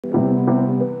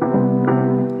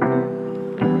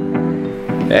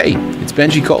Hey, it's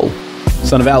Benji Cole,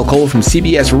 son of Al Cole from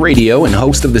CBS Radio and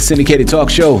host of the syndicated talk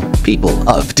show, People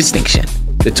of Distinction.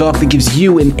 The talk that gives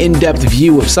you an in-depth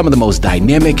view of some of the most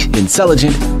dynamic,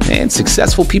 intelligent, and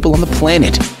successful people on the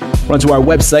planet. Run to our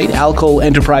website,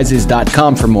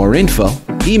 alcoleenterprises.com for more info.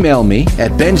 Email me at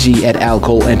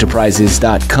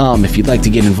benji@alcoleenterprises.com if you'd like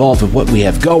to get involved with what we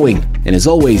have going. And as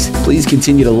always, please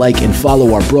continue to like and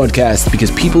follow our broadcast because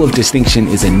People of Distinction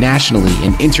is a nationally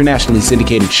and internationally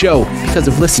syndicated show because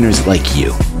of listeners like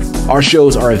you. Our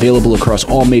shows are available across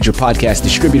all major podcast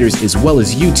distributors as well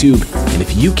as YouTube. And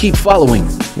if you keep following,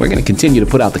 we're going to continue to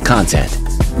put out the content.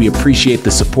 We appreciate the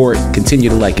support. Continue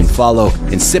to like and follow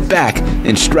and sit back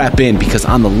and strap in because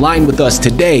on the line with us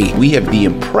today, we have the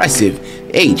impressive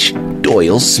H.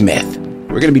 Doyle Smith.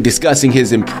 We're going to be discussing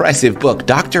his impressive book,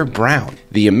 Dr. Brown,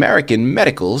 The American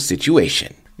Medical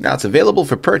Situation. Now, it's available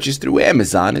for purchase through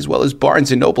Amazon as well as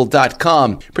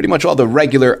barnesandnoble.com. Pretty much all the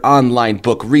regular online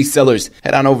book resellers.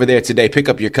 Head on over there today, pick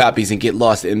up your copies, and get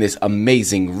lost in this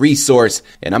amazing resource.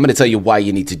 And I'm going to tell you why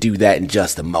you need to do that in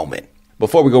just a moment.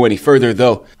 Before we go any further,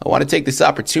 though, I want to take this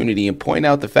opportunity and point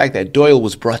out the fact that Doyle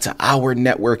was brought to our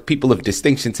network, People of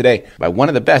Distinction, today by one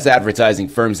of the best advertising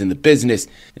firms in the business.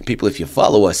 And people, if you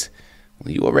follow us,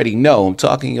 well, you already know I'm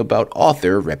talking about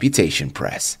Author Reputation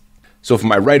Press. So for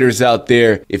my writers out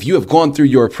there, if you have gone through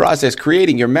your process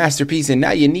creating your masterpiece and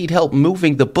now you need help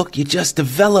moving the book you just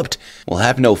developed, well,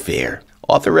 have no fear.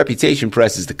 Author Reputation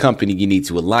Press is the company you need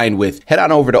to align with. Head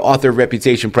on over to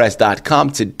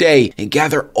authorreputationpress.com today and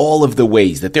gather all of the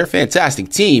ways that their fantastic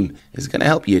team is going to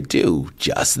help you do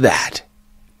just that.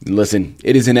 Listen,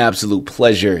 it is an absolute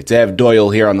pleasure to have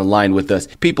Doyle here on the line with us.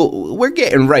 People, we're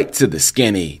getting right to the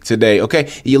skinny today,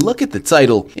 okay? You look at the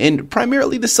title and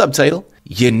primarily the subtitle,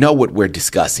 you know what we're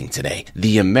discussing today.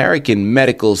 The American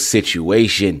Medical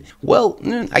Situation. Well,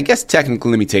 I guess technically,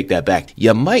 let me take that back.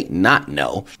 You might not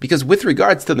know, because with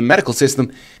regards to the medical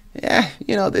system,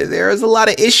 there is a lot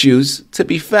of issues to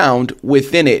be found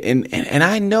within it. And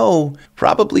I know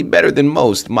probably better than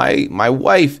most, my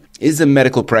wife is a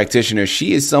medical practitioner.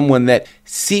 She is someone that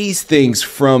sees things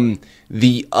from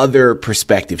the other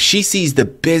perspective. She sees the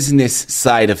business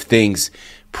side of things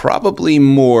probably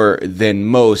more than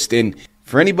most. And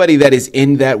for anybody that is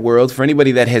in that world, for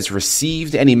anybody that has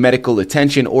received any medical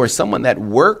attention or someone that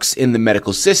works in the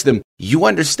medical system, you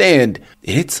understand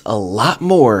it's a lot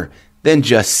more than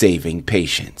just saving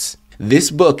patients.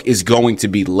 This book is going to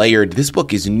be layered. This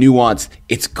book is nuanced.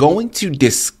 It's going to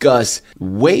discuss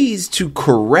ways to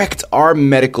correct our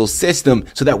medical system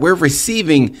so that we're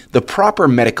receiving the proper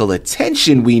medical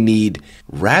attention we need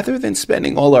rather than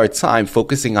spending all our time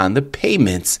focusing on the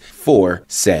payments for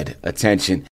said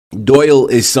attention. Doyle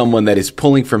is someone that is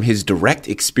pulling from his direct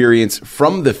experience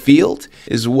from the field,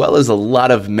 as well as a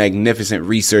lot of magnificent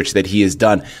research that he has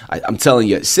done. I'm telling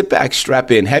you, sit back,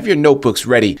 strap in, have your notebooks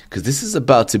ready, because this is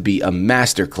about to be a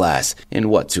masterclass in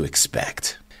what to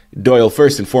expect. Doyle,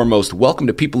 first and foremost, welcome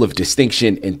to People of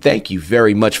Distinction, and thank you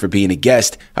very much for being a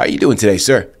guest. How are you doing today,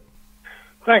 sir?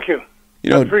 Thank you.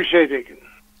 I appreciate it.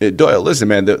 Doyle, listen,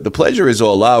 man, the pleasure is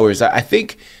all ours. I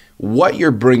think what you're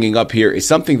bringing up here is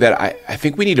something that I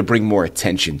think we need to bring more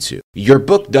attention to. Your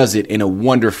book does it in a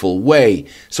wonderful way.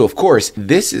 So, of course,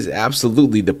 this is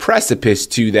absolutely the precipice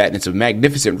to that, and it's a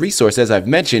magnificent resource, as I've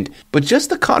mentioned. But just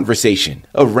the conversation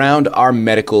around our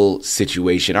medical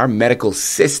situation, our medical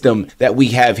system that we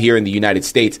have here in the United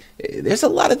States, there's a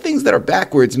lot of things that are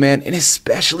backwards, man, and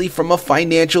especially from a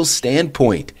financial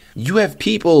standpoint. You have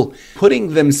people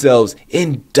putting themselves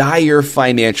in dire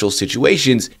financial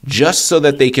situations just so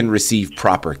that they can receive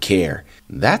proper care.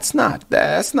 That's not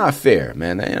fair,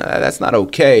 man. That's not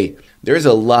okay. There's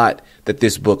a lot that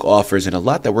this book offers and a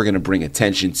lot that we're going to bring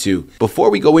attention to. Before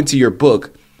we go into your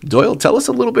book, Doyle, tell us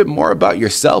a little bit more about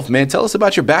yourself, man. Tell us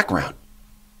about your background.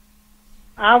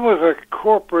 I was a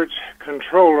corporate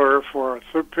controller for a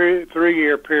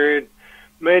three-year period,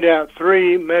 made out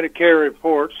 3 Medicare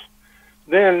reports,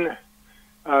 then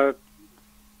I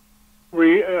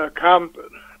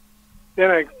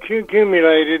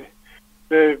accumulated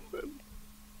the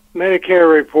Medicare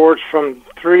reports from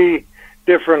 3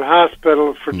 different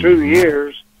hospitals for 2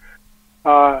 years.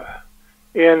 One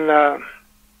a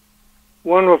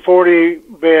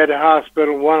 40-bed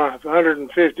hospital, one a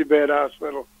 150-bed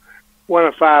hospital, one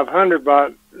a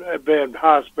 500-bed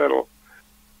hospital,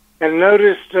 and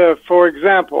noticed, for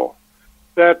example,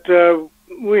 that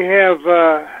we have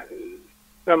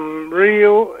some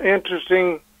real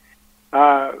interesting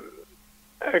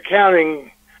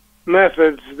accounting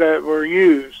methods that were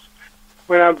used.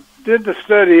 When I did the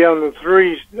study on the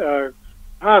 3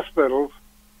 hospitals,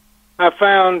 I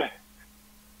found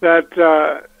that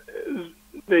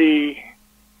the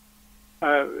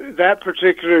that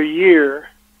particular year,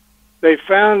 they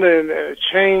found a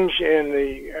change in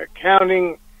the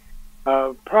accounting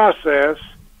process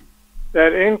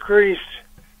that increased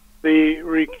the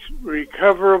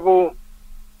recoverable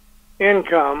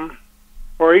income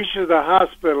for each of the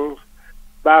hospitals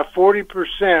by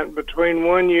 40% between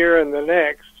one year and the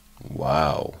next.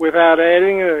 Wow. Without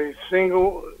adding a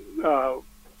single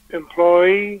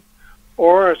employee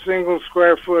or a single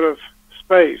square foot of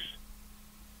space.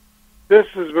 This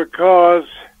is because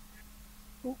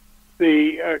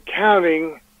the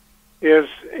accounting is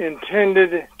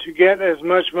intended to get as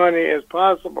much money as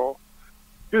possible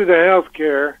to the health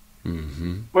care,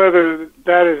 whether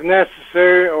that is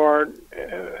necessary or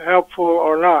helpful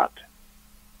or not.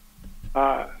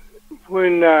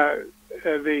 When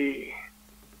the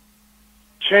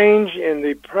change in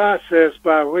the process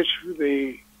by which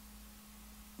the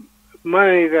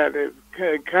money that it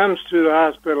comes to the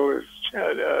hospital is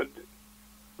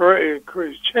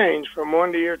changed from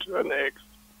one year to the next,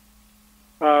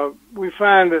 we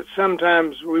find that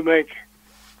sometimes we make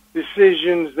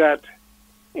decisions that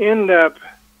end up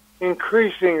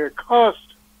increasing the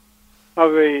cost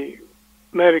of the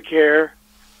Medicare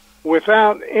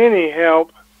without any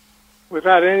help,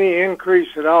 without any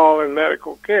increase at all in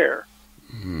medical care.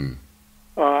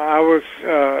 I was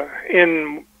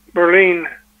in Berlin,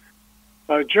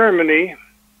 Germany,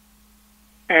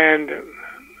 and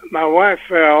my wife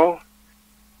fell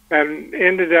and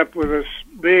ended up with a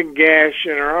big gash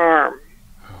in her arm.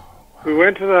 We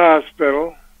went to the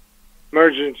hospital,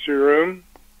 emergency room,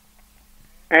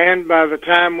 and by the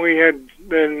time we had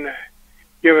been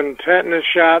given tetanus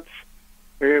shots,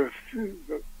 the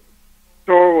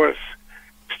sore was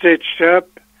stitched up,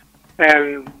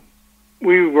 and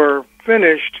we were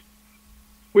finished,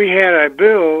 we had a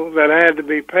bill that had to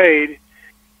be paid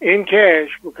in cash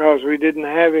because we didn't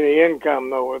have any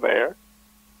income over there.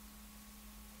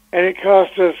 And it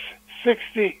cost us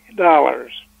 $60.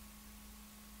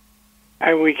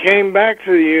 And we came back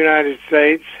to the United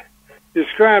States,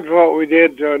 described what we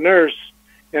did to a nurse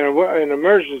in an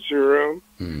emergency room.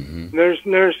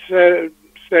 Nurse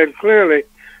said clearly,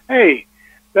 hey,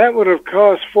 that would have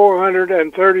cost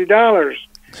 $430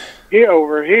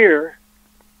 over here.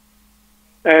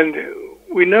 And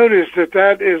we noticed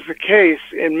that is the case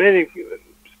in many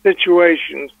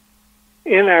situations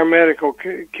in our medical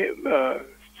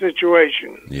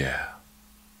situation. Yeah.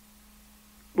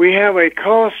 We have a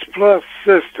cost-plus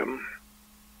system,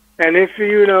 and if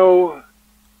you know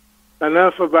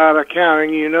enough about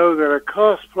accounting, you know that a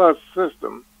cost-plus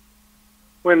system,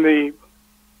 when the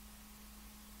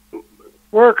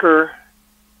worker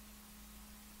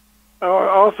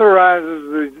authorizes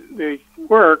the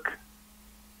work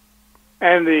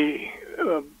and the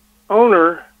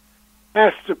owner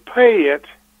has to pay it,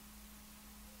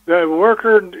 the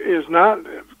worker is not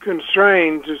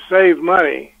constrained to save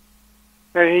money,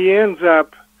 and he ends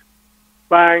up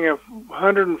buying a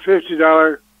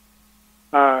 $150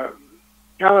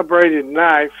 calibrated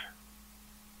knife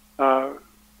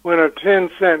when a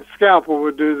 10-cent scalpel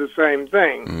would do the same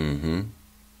thing.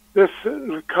 This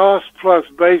cost-plus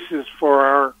basis for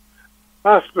our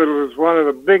hospital is one of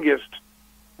the biggest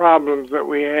problems that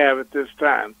we have at this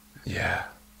time. Yeah.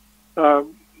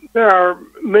 There are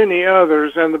many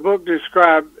others, and the book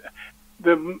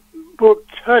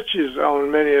touches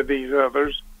on many of these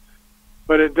others,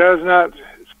 but it does not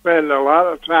spend a lot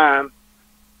of time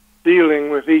dealing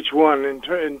with each one in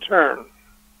turn.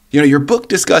 You know, your book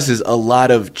discusses a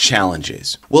lot of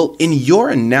challenges. Well, in your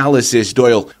analysis,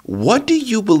 Doyle, what do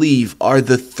you believe are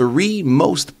the three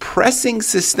most pressing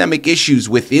systemic issues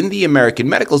within the American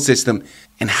medical system,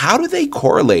 and how do they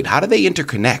correlate? How do they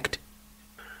interconnect?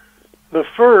 The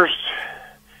first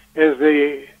is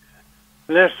the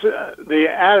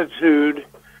attitude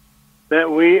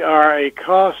that we are a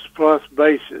cost-plus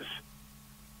basis.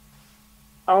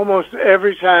 Almost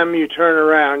every time you turn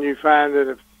around, you find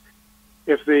that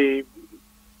if the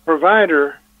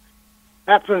provider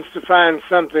happens to find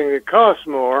something that costs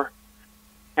more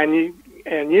and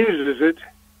uses it,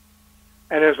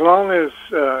 and as long as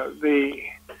the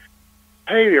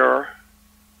payer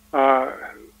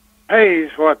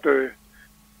pays what the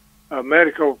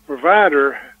medical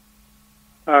provider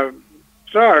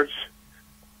starts,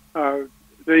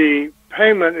 the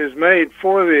payment is made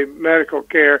for the medical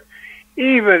care,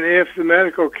 even if the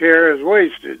medical care is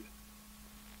wasted.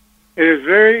 It is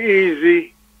very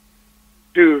easy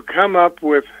to come up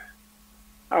with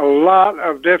a lot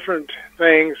of different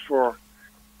things for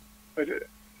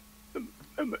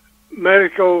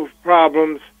medical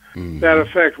problems that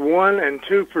affect 1 and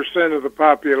 2% of the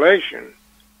population,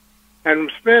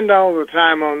 and spend all the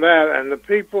time on that, and the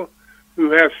people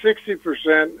who have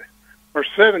 60% or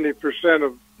 70%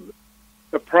 of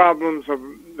the problems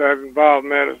that involve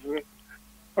medicine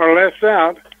are left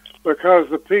out because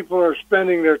the people are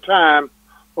spending their time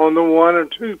on the 1 or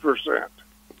 2%.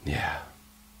 Yeah.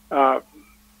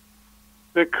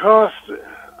 The cost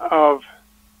of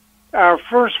our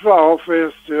first of all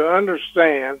is to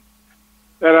understand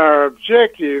that our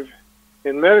objective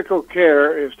in medical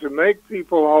care is to make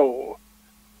people whole,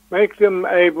 make them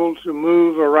able to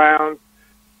move around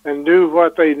and do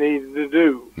what they need to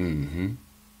do. Mm-hmm.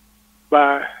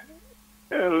 By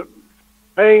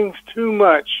paying too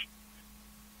much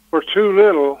for too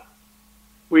little,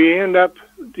 we end up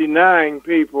denying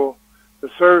people the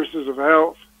services of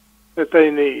health that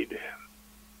they need.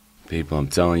 People, I'm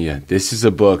telling you, this is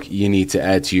a book you need to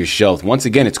add to your shelf. Once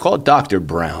again, it's called Dr.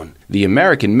 Brown, The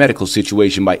American Medical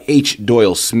Situation by H.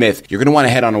 Doyle Smith. You're going to want to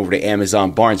head on over to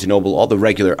Amazon, Barnes & Noble, all the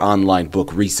regular online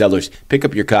book resellers. Pick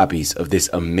up your copies of this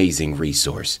amazing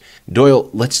resource. Doyle,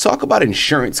 let's talk about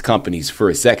insurance companies for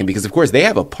a second, because, of course, they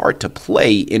have a part to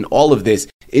play in all of this.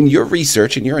 In your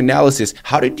research and your analysis,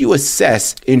 how did you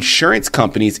assess insurance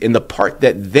companies in the part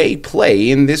that they play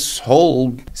in this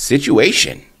whole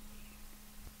situation?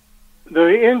 The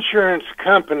insurance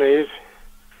companies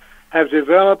have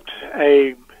developed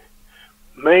a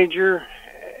major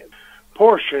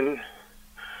portion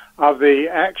of the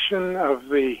action of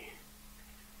the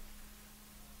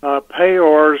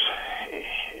payors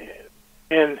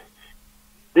in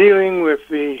dealing with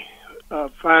the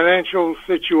financial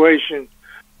situation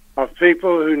of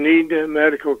people who need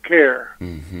medical care.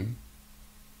 Mm-hmm.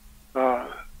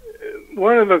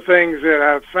 One of the things that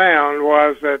I found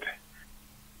was that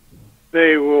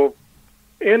they will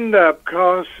end up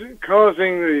causing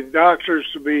the doctors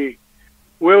to be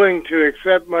willing to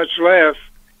accept much less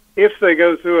if they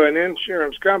go through an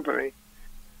insurance company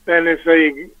than if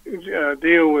they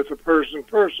deal with the person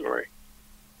personally.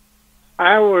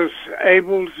 I was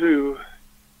able to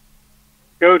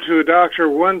go to a doctor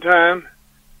one time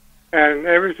and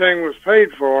everything was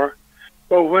paid for,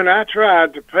 but when I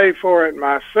tried to pay for it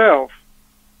myself,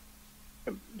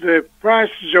 the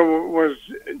price was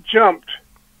jumped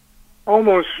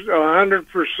almost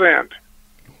 100%.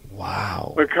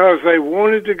 Wow. Because they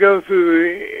wanted to go through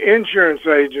the insurance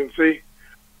agency,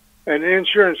 an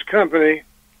insurance company,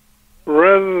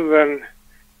 rather than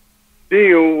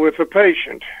deal with the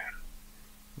patient.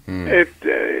 It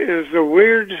is a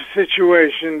weird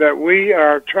situation that we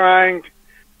are trying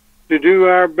to do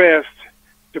our best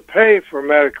to pay for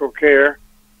medical care,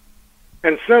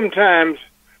 and sometimes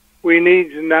we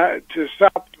need to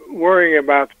stop worrying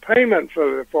about the payment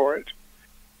for it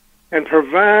and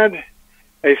provide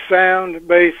a sound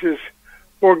basis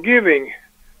for giving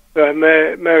the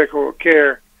medical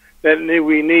care that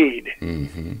we need.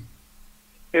 Mm-hmm.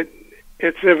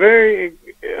 It's a very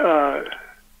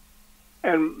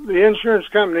and the insurance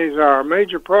companies are a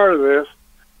major part of this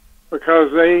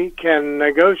because they can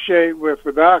negotiate with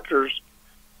the doctors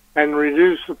and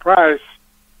reduce the price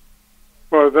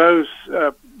for those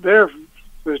their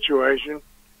situation,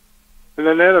 and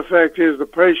the net effect is the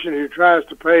patient who tries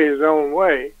to pay his own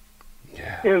way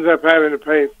ends up having to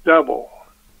pay double.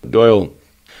 Doyle,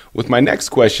 with my next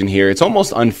question here, it's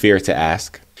almost unfair to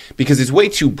ask because it's way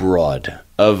too broad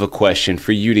of a question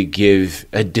for you to give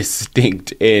a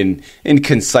distinct and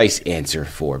concise answer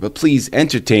for. But please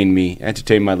entertain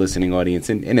my listening audience,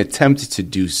 and attempt to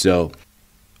do so.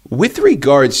 With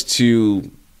regards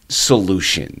to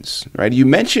solutions, right? You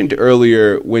mentioned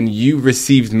earlier when you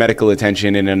received medical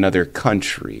attention in another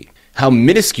country, how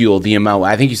minuscule the amount,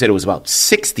 I think you said it was about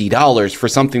 $60 for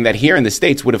something that here in the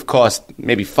States would have cost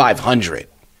maybe $500.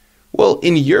 Well,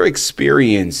 in your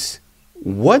experience,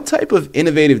 what type of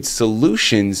innovative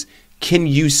solutions can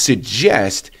you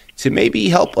suggest to maybe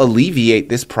help alleviate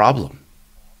this problem?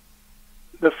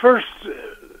 The first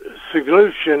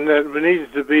solution that needs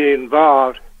to be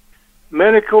involved,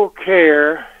 medical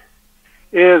care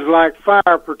is like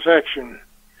fire protection.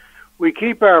 We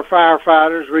keep our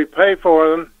firefighters, we pay for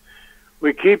them,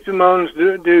 we keep them on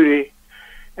duty,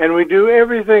 and we do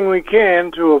everything we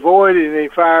can to avoid any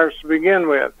fires to begin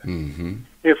with. Mm-hmm.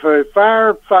 If a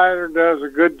firefighter does a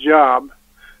good job,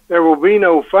 there will be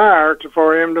no fire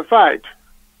for him to fight.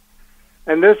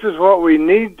 And this is what we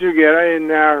need to get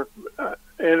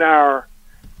in our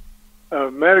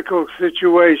medical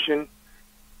situation,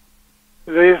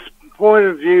 this point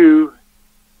of view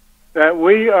that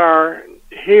we are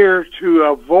here to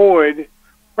avoid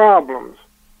problems.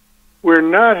 We're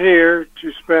not here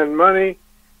to spend money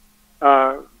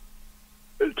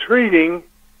treating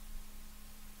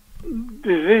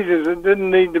diseases that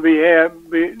didn't need to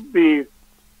be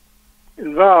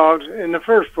involved in the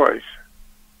first place.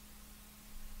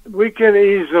 we can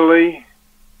easily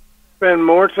spend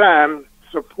more time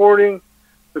supporting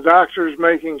the doctors,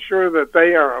 making sure that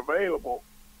they are available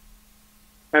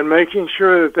and making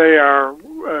sure that they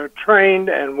are trained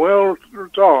and well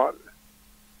taught.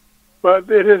 But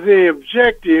it is the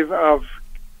objective of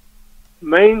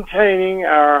maintaining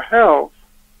our health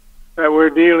that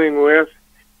we're dealing with.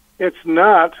 It's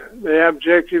not the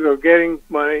objective of getting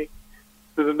money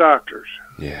to the doctors.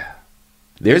 Yeah.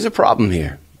 There's a problem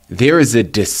here. There is a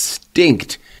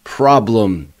distinct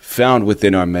problem found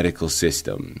within our medical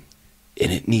system,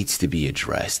 and it needs to be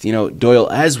addressed. You know, Doyle,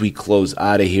 as we close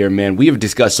out of here, man, we have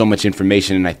discussed so much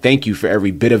information, and I thank you for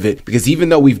every bit of it, because even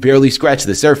though we've barely scratched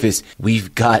the surface,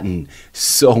 we've gotten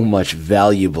so much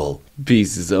valuable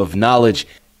pieces of knowledge.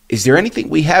 Is there anything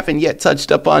we haven't yet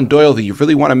touched up on, Doyle, that you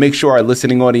really want to make sure our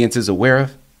listening audience is aware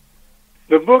of?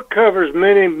 The book covers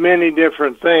many, many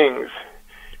different things.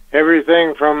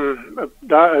 Everything from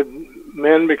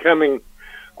men becoming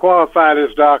qualified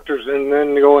as doctors and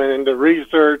then going into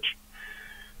research.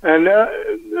 And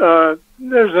there's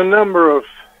a number of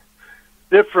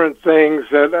different things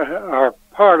that are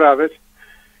part of it.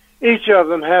 Each of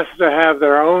them has to have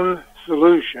their own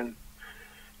solution.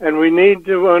 And we need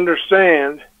to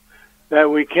understand that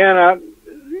we cannot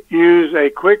use a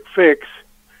quick fix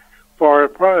for a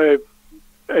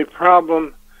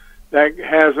problem that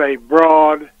has a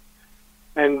broad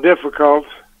and difficult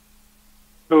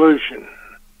solution.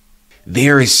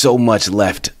 There is so much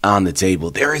left on the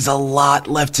table. There is a lot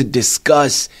left to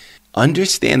discuss.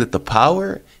 Understand that the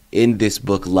power in this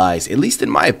book lies, at least in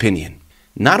my opinion,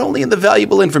 not only in the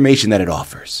valuable information that it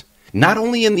offers, not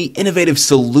only in the innovative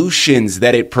solutions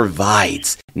that it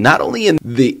provides, not only in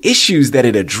the issues that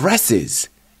it addresses,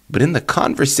 but in the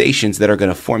conversations that are going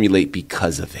to formulate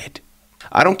because of it.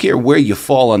 I don't care where you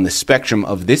fall on the spectrum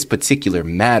of this particular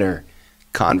matter.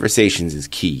 Conversations is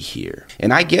key here.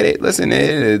 And I get it. Listen,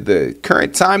 the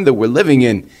current time that we're living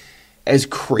in, as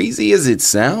crazy as it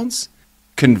sounds,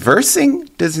 conversing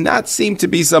does not seem to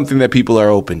be something that people are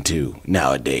open to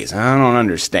nowadays. I don't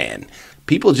understand.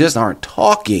 People just aren't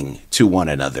talking to one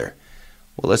another.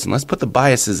 Well, listen, let's put the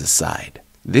biases aside.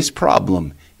 This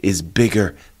problem is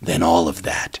bigger than all of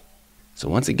that. So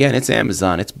once again, it's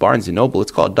Amazon, it's Barnes & Noble,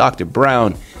 it's called Dr.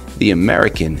 Brown, The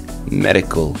American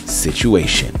Medical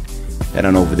Situation. Head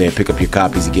on over there, pick up your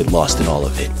copies and get lost in all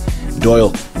of it. Doyle,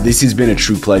 this has been a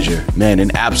true pleasure. Man,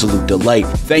 an absolute delight.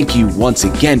 Thank you once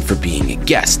again for being a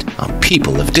guest on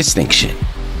People of Distinction.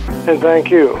 And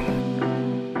thank you.